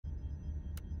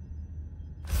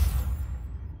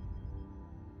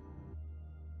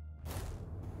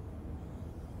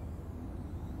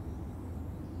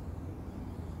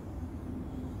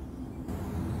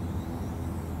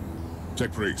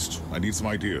Tech Priest, I need some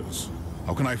ideas.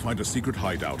 How can I find a secret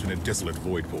hideout in a desolate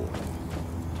void pool?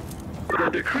 The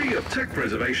decree of tech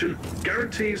preservation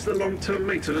guarantees the long-term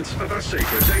maintenance of our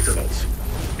sacred data vaults,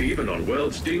 even on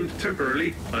worlds deemed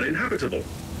temporarily uninhabitable.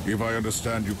 If I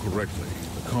understand you correctly,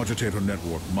 the Cogitator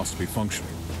network must be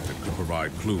functioning. It could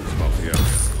provide clues about the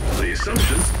area. The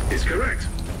assumption is correct.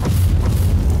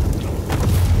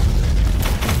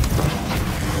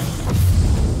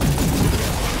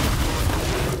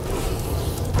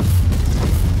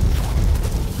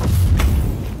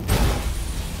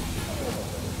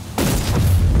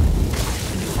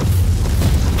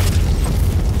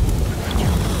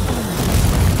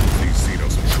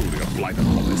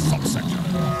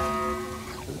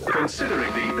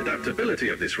 Considering the adaptability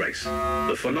of this race,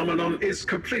 the phenomenon is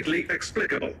completely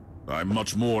explicable. I'm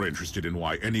much more interested in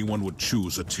why anyone would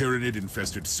choose a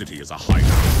Tyranid-infested city as a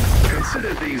hideout.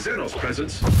 Consider the Xenos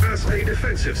presence as a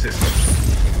defensive system.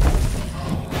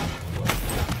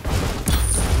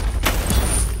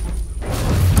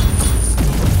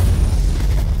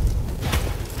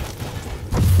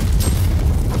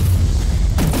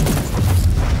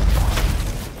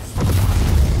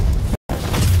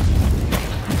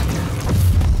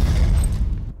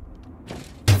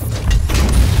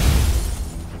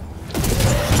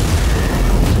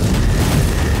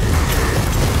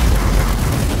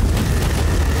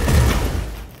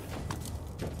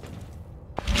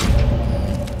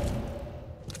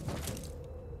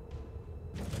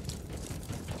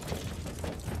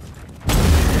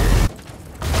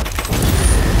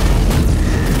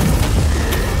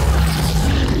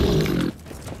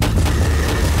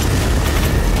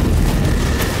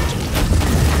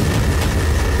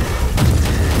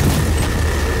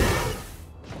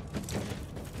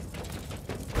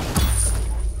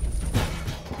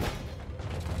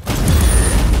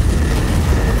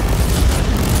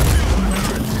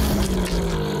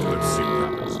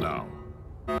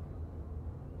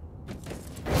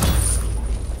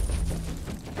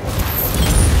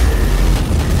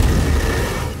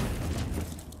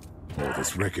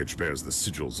 This wreckage bears the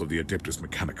sigils of the Adeptus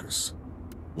Mechanicus.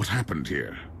 What happened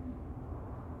here?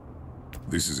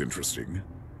 This is interesting.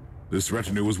 This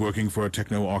retinue was working for a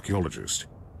techno-archaeologist.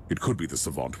 It could be the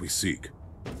savant we seek.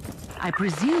 I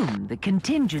presume the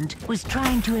contingent was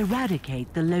trying to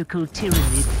eradicate the local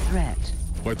Tyranid threat.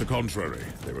 Quite the contrary.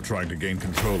 They were trying to gain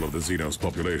control of the Xenos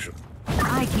population.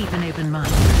 I keep an open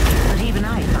mind, but even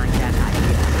I find that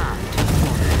idea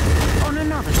hard. On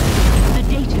another note, the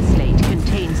data slate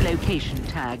contains location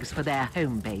tags for their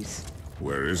home base.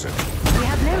 Where is it? We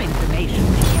have no information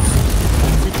yet.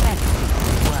 The tech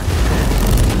works.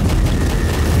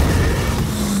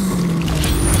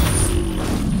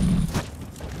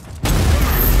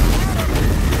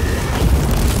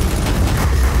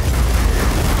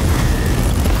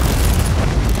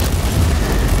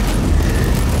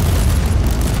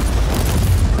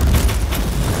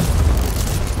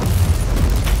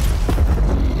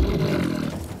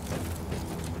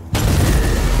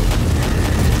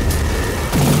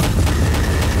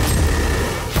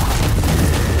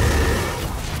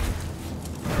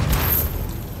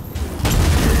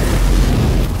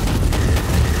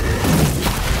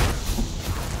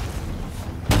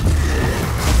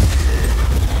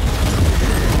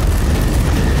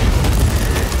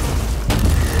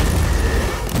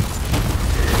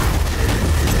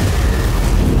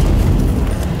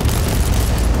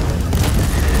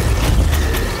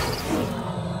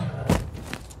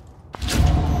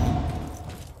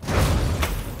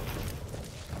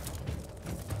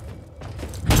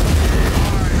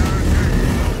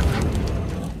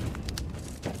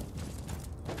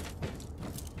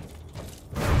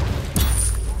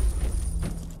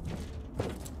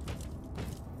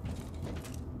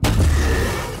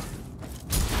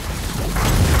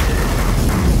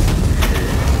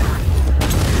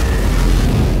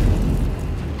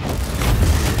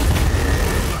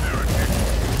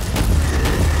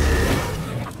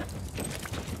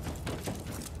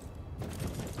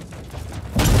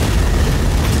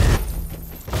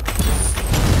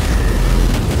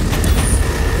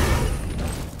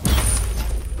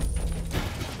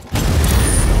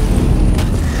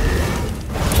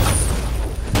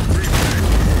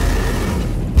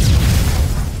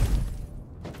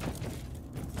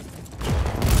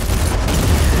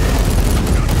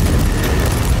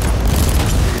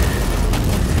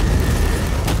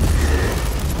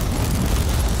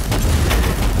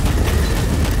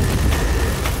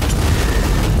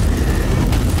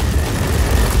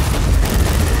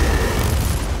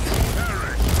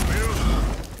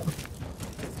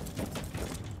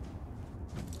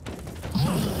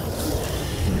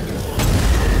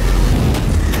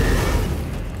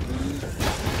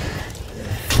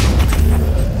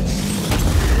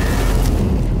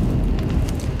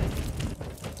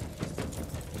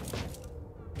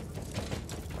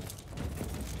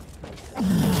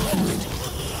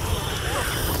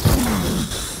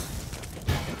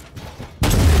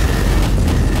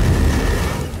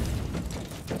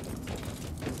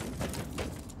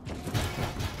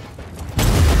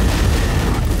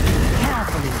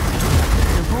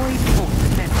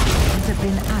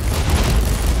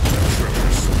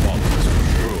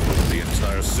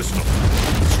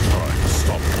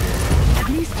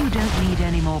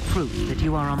 proof that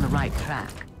you are on the right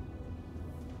track.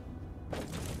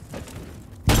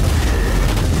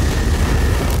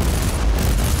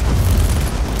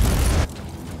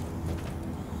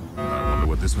 I wonder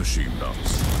what this machine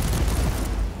does.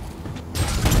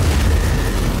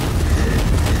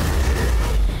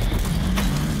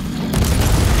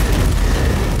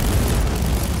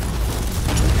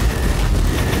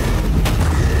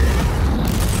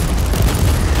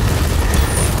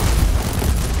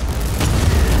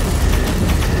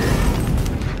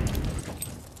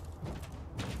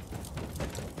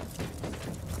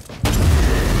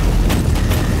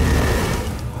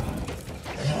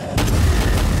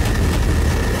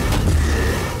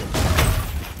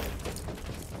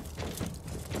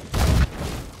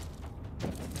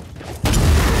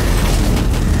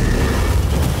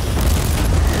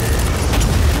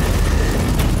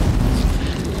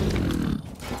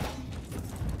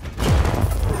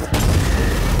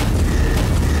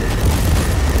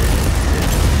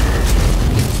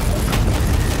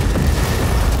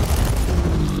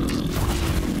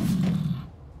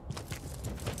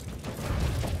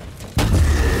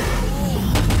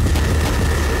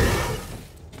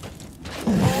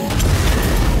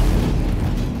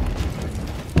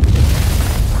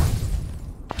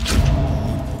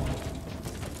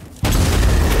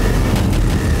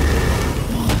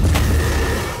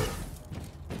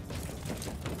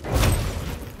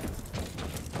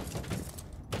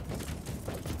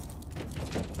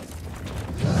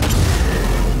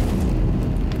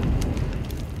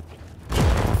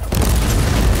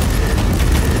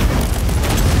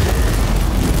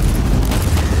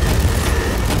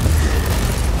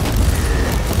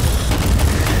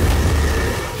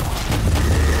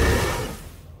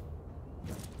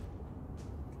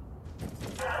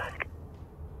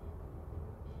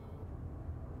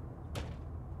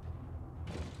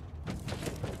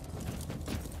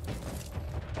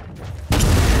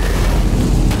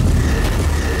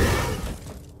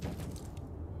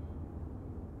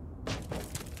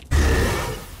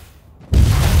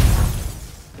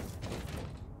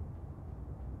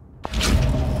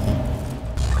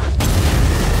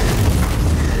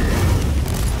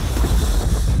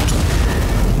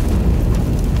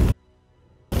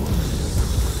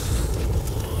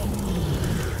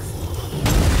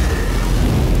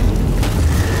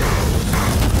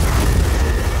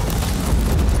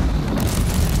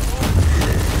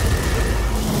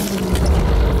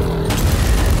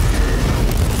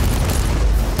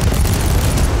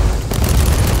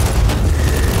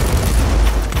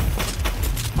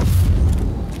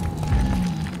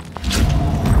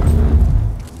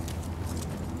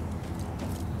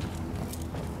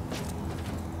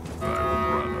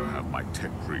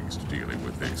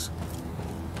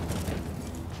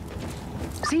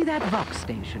 See that Vox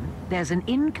station? There's an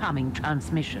incoming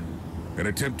transmission. An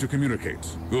attempt to communicate.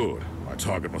 Good. My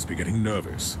target must be getting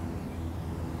nervous.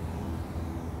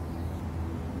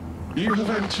 You have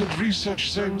entered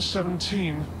Research Zone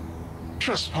 17.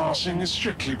 Trespassing is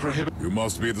strictly prohibited. You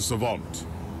must be the Savant.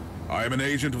 I am an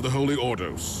agent of the Holy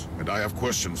Ordos, and I have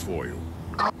questions for you.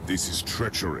 This is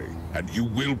treachery, and you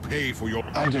will pay for your...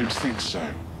 I don't think so.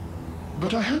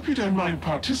 But I hope you don't mind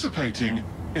participating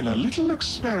in a little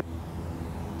experiment.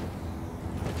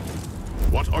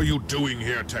 What are you doing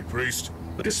here, Tech Priest?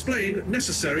 Displaying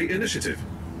necessary initiative.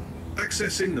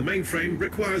 Accessing the mainframe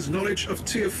requires knowledge of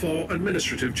Tier 4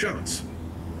 administrative charts.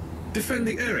 Defend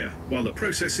the area while the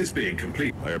process is being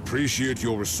complete. I appreciate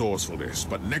your resourcefulness,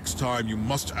 but next time you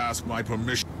must ask my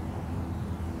permission.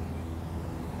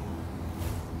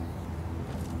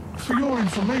 For your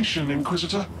information,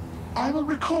 Inquisitor, I will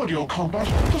record your combat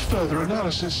for further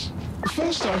analysis.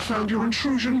 First, I found your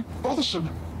intrusion bothersome,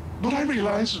 but I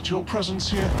realize that your presence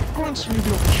here grants me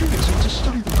the opportunity to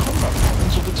study the combat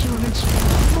patterns of the Tyranids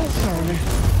more thoroughly.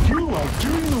 You are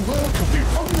doing the work of the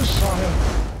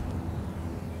Omnissiah.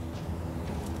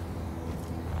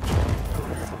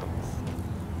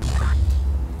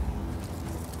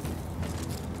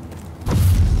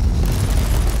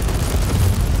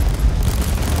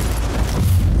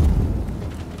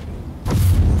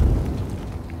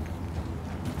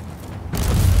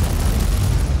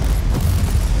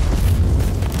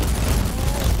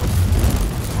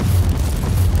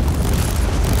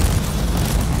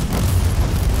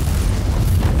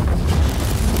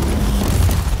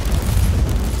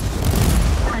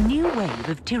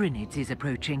 Of Tyranids is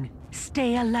approaching.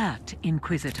 Stay alert,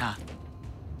 Inquisitor.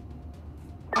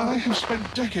 I have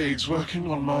spent decades working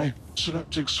on my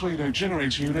synaptic pseudo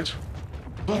generator unit,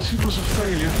 but it was a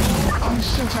failure. I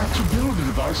set out to build a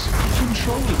device to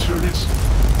control the Tyranids,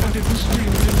 and it was deemed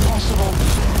impossible.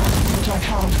 But I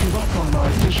can't give up on my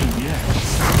vision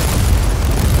yet.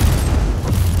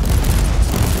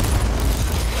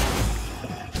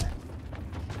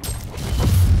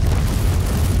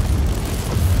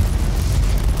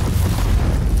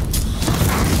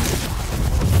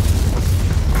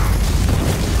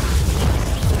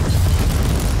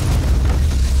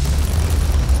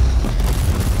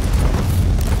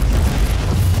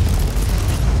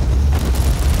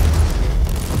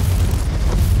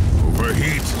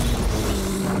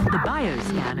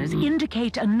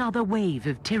 Indicate another wave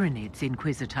of Tyranids,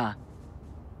 Inquisitor.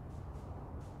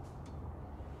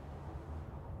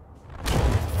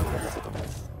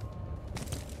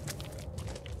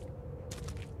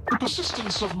 The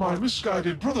persistence of my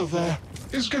misguided brother there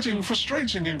is getting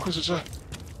frustrating, Inquisitor.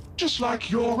 Just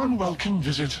like your unwelcome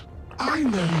visit. I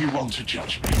know you want to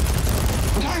judge me,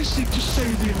 but I seek to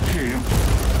save the Imperium.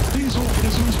 These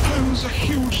organisms pose a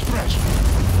huge threat.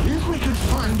 If we could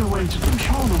find a way to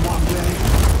control them one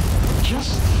day,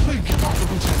 just think about the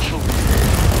potential.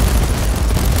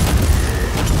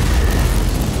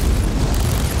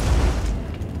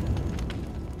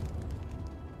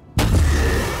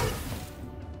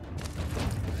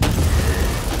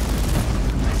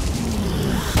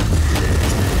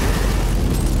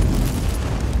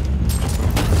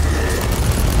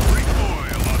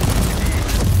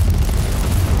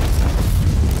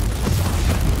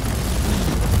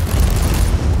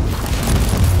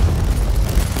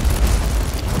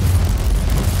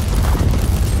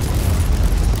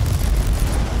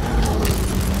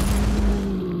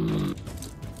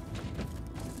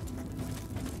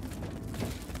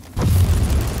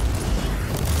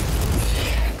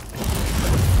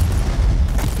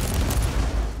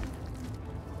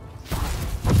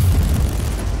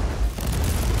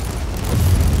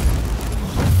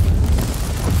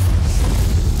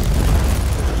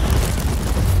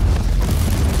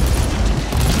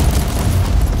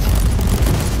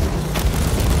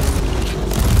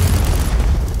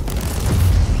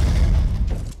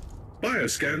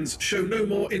 Scans show no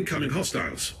more incoming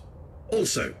hostiles.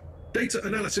 Also, data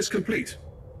analysis complete.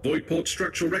 Voidport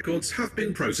structural records have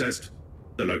been processed.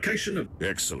 The location of...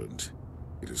 Excellent.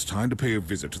 It is time to pay a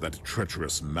visit to that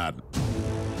treacherous madman.